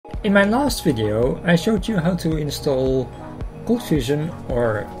In my last video, I showed you how to install ColdFusion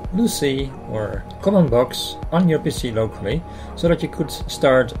or Lucee or CommandBox on your PC locally, so that you could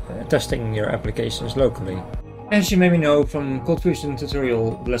start testing your applications locally. As you maybe know from ColdFusion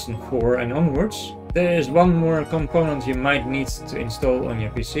tutorial lesson 4 and onwards, there is one more component you might need to install on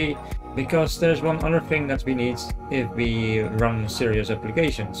your PC, because there's one other thing that we need if we run serious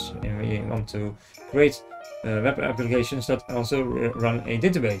applications and we want to create web applications that also run a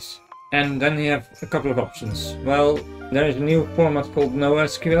database. And then you have a couple of options. Well, there is a new format called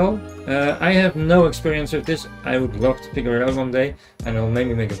MySQL. I have no experience with this. I would love to figure it out one day, and I'll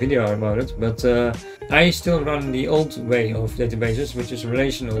maybe make a video about it. But I still run the old way of databases, which is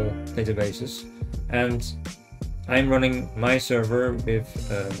relational databases. And I'm running my server with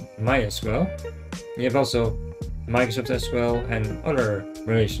MySQL. You have also Microsoft SQL and other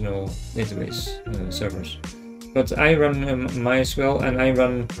relational database servers. But I run MySQL, and I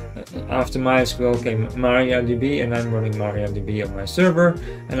run, after MySQL came MariaDB, and I'm running MariaDB on my server,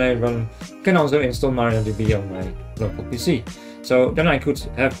 and I can also install MariaDB on my local PC. So then I could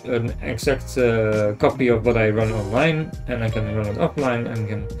have an exact copy of what I run online, and I can run it offline and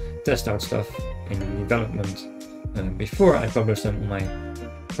can test out stuff in development before I publish them on my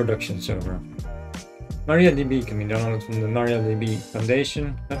production server. MariaDB can be downloaded from the MariaDB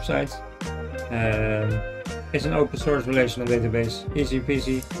Foundation website. It's an open source relational database, easy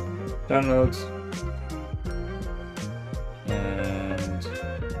peasy, download, and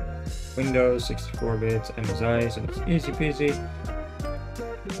Windows 64-bit MSI, so it's easy peasy.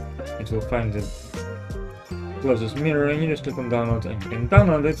 It will find the closest mirror, and you just click on download and you can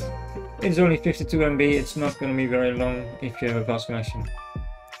download it. It's only 52 MB, it's not going to be very long if you have a fast connection.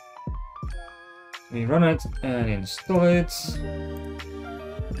 We run it and install it.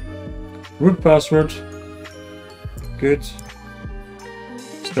 Root password. Good.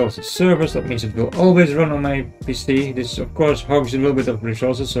 Installs the servers, that means it will always run on my PC. This of course hogs a little bit of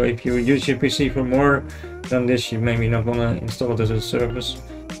resources, so if you use your PC for more than this, you maybe not want to install it as a service.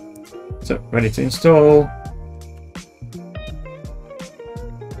 So, ready to install.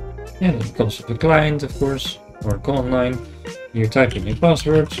 And it comes with the client, of course, or command line. You type in your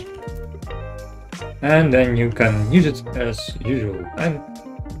password, and then you can use it as usual. And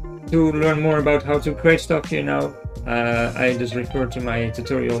to learn more about how to create stuff here now, I just refer to my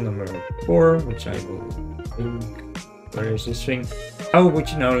tutorial number 4, which I will link. Where is this thing? How would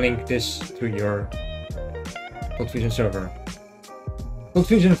you now link this to your ColdFusion server?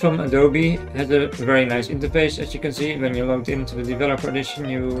 ColdFusion from Adobe has a very nice interface. As you can see, when you logged into the developer edition,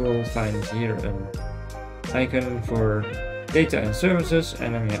 you will find here an icon for data and services,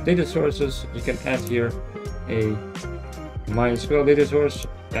 and then you have data sources. You can add here a MySQL data source,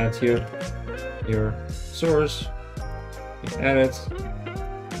 add here your source, you add it,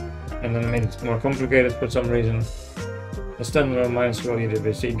 and then made it more complicated for some reason. The standalone MySQL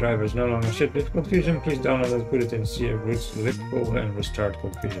database driver is no longer shipped with ColdFusion. Please download it, put it in root lib folder, and restart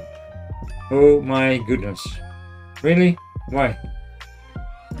ColdFusion. Oh my goodness. Really? Why?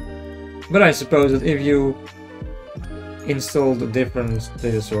 But I suppose that if you installed a different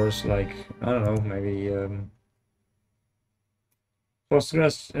data source, like, I don't know, maybe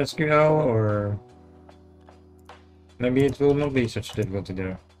PostgreSQL, or maybe it will not be such difficult to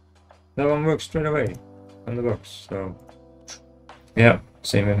do. That one works straight away on the box, so yeah,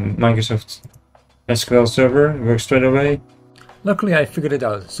 same in Microsoft SQL server, it works straight away. Luckily I figured it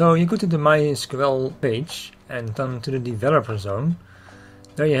out. So you go to the MySQL page and then to the developer zone.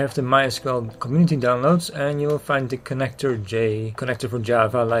 There you have the MySQL community downloads, and you will find the connector J, connector for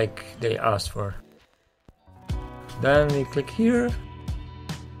Java, like they asked for. Then you click here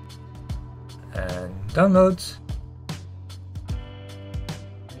and download,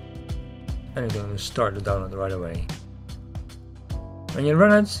 and it's going to start the download right away. When you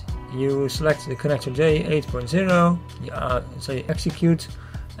run it, you select the connector J 8.0, you say execute,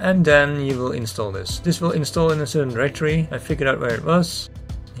 and then you will install this. This will install in a certain directory. I figured out where it was.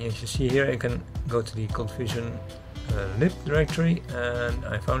 As you see here, I can go to the ColdFusion lib directory, and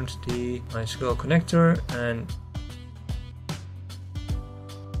I found the MySQL connector and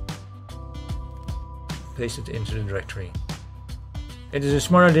paste it into the directory. It is a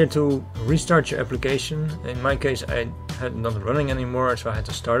smart idea to restart your application. In my case, I had not running anymore, so I had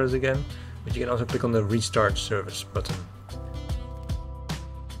to start it again. But you can also click on the restart service button.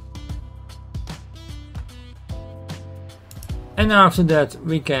 And after that,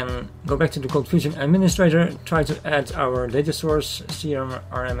 we can go back to the ColdFusion administrator, try to add our data source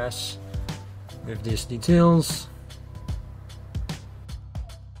CRMS with these details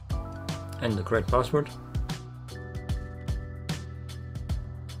and the correct password.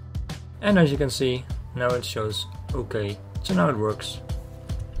 And as you can see, now it shows OK. So now it works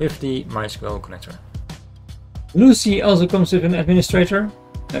with the MySQL connector. Lucee also comes with an administrator.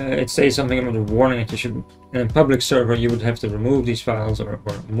 It says something about a warning that you should, in a public server, you would have to remove these files or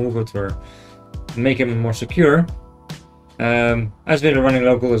move it or make them more secure. As we're running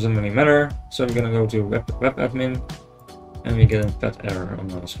local, doesn't really matter. So I'm gonna go to web admin, and we get a bad error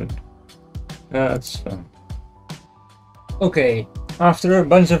on our screen. That's fun. Okay, after a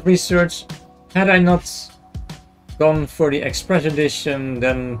bunch of research, had I not gone for the Express edition,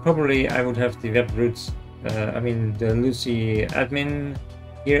 then probably I would have the web root, the Lucee admin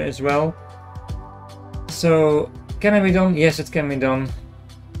here as well. So, can it be done? Yes, it can be done.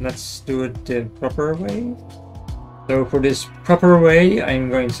 Let's do it the proper way. So for this proper way, I'm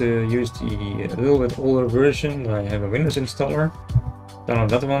going to use the a little bit older version. I have a Windows installer. Download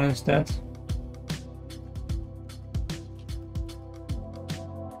that one instead.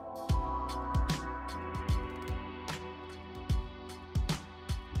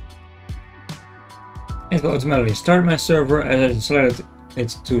 It will automatically start my server. As I selected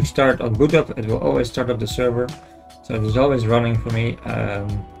it to start on boot up, it will always start up the server. So it is always running for me.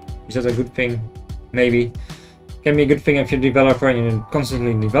 Is that a good thing? Maybe. Can be a good thing if you're a developer and you're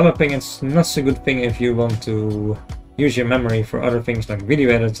constantly developing. It's not so good thing if you want to use your memory for other things like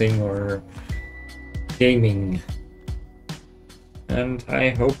video editing or gaming. And I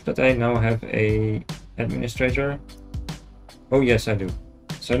hope that I now have a administrator. Oh yes, I do.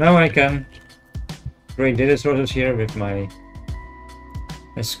 So now I can create data sources here with my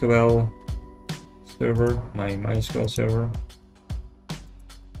SQL server, my MySQL server.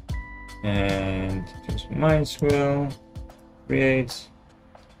 And just MySQL, create,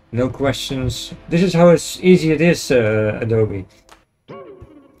 no questions. This is how easy it is, Adobe.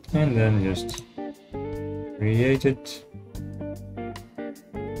 And then just create it.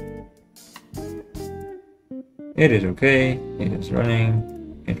 It is okay, it is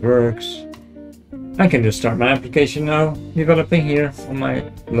running, it works. I can just start my application now, developing here on my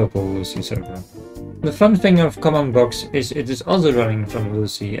local Lucee server. The fun thing of CommandBox is it is also running from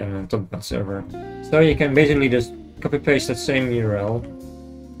Lucee and on top of that server. So you can basically just copy paste that same URL,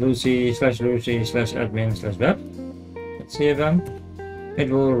 lucee/lucee/admin/web. Let's see again.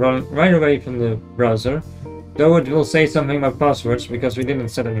 It will run right away from the browser, though it will say something about passwords because we didn't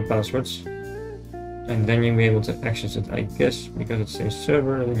set any passwords. And then you'll be able to access it, I guess, because it says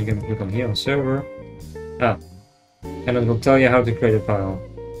server, and then you can click on here on server. And it will tell you how to create a file.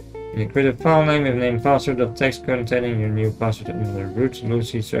 You create a file name with name password.txt containing your new password in the root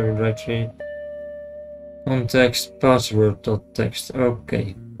Lucee server directory. Context password.txt.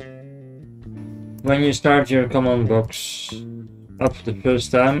 Okay. When you start your CommandBox up the first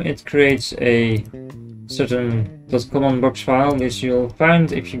time, it creates a certain .commandbox file. This you'll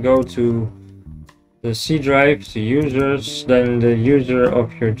find if you go to the C drive to users, then the user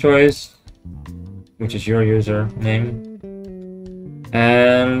of your choice, which is your username.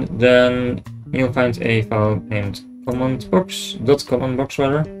 And then you'll find a file named .commandbox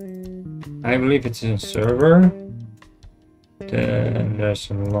rather. I believe it's a server. Then there's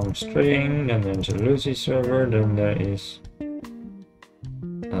a long string, then there's a Lucee server, then there is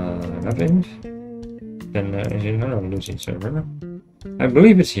nothing. Then there is another Lucee server. I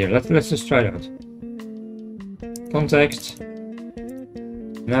believe it's here. Let's just try it out. Context.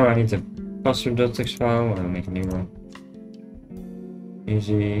 Now I need the password.txt file. I'll make a new one.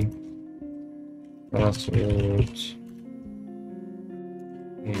 Easy. Password.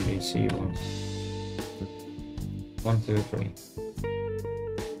 ABC1. 1, 2, 3.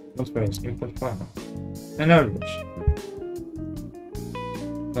 What space? Import file. And now it works.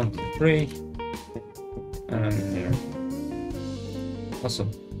 1, 2, 3. And I'm in there.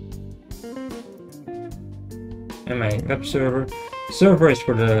 Awesome. And my web server. Server is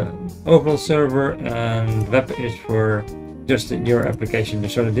for the overall server, and web is for just your application.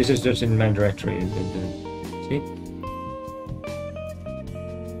 So this is just in my directory. See?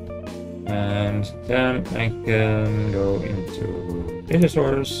 And then I can go into data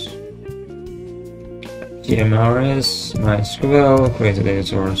source, GMRS, MySQL, create a data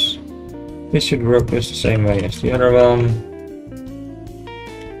source. This should work just the same way as the other one.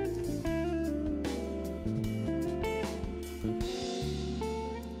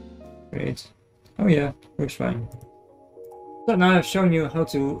 Great. Oh yeah, works fine. So now I've shown you how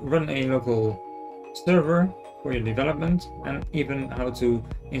to run a local server for your development, and even how to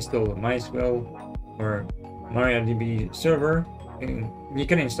install a MySQL or MariaDB server. You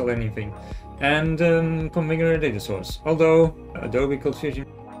can install anything and configure a data source. Although Adobe ColdFusion,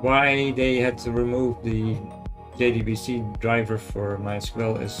 why they had to remove the JDBC driver for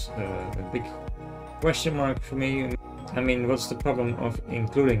MySQL is a big question mark for me. I mean, what's the problem of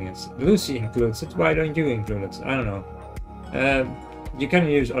including it? Lucee includes it, why don't you include it? I don't know. You can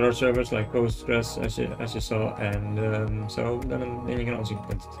use other servers like Postgres, as you saw, and so then you can also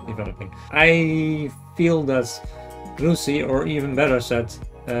get developing. I feel that Lucee, or even better said,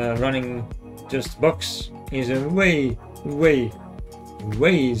 running just Box is a way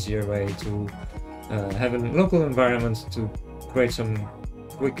easier way to have a local environment to create some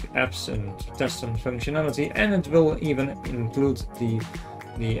quick apps and test some functionality, and it will even include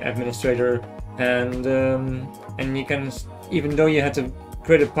the administrator, and you can, even though you had to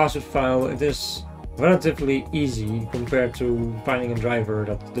create a password file, it is relatively easy compared to finding a driver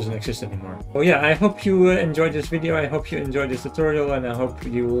that doesn't exist anymore. So yeah, I hope you enjoyed this video, I hope you enjoyed this tutorial, and I hope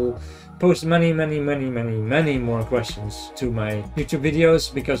you will post many more questions to my YouTube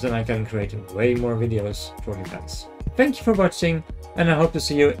videos, because then I can create way more videos for you guys. Thank you for watching, and I hope to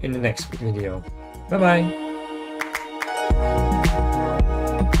see you in the next video. Bye bye!